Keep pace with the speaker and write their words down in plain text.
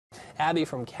Abby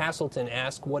from Castleton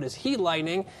asked, what is heat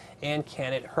lightning and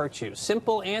can it hurt you?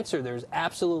 Simple answer, there's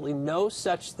absolutely no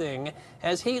such thing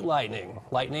as heat lightning.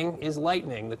 Lightning is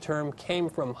lightning. The term came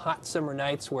from hot summer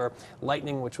nights where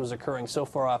lightning, which was occurring so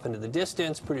far off into the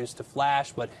distance, produced a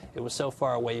flash, but it was so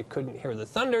far away you couldn't hear the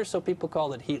thunder, so people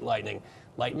called it heat lightning.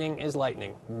 Lightning is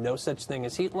lightning. No such thing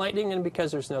as heat lightning, and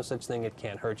because there's no such thing, it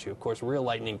can't hurt you. Of course, real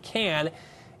lightning can.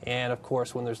 And, of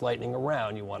course, when there's lightning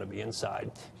around, you want to be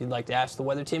inside. If you'd like to ask the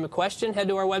weather team a question, head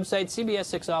to our website,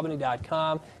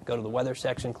 cbs6albany.com. Go to the weather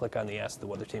section, click on the Ask the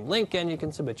Weather Team link, and you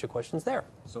can submit your questions there.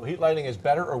 So heat lightning is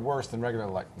better or worse than regular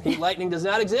lightning? Heat lightning does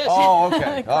not exist. Oh,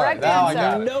 okay. All right, now I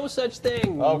got it. No such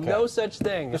thing. Okay. No such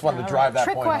thing. Just wanted to drive that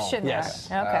Trick point home. question there. Yes.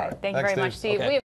 Okay. Thank you very much, Steve. Okay.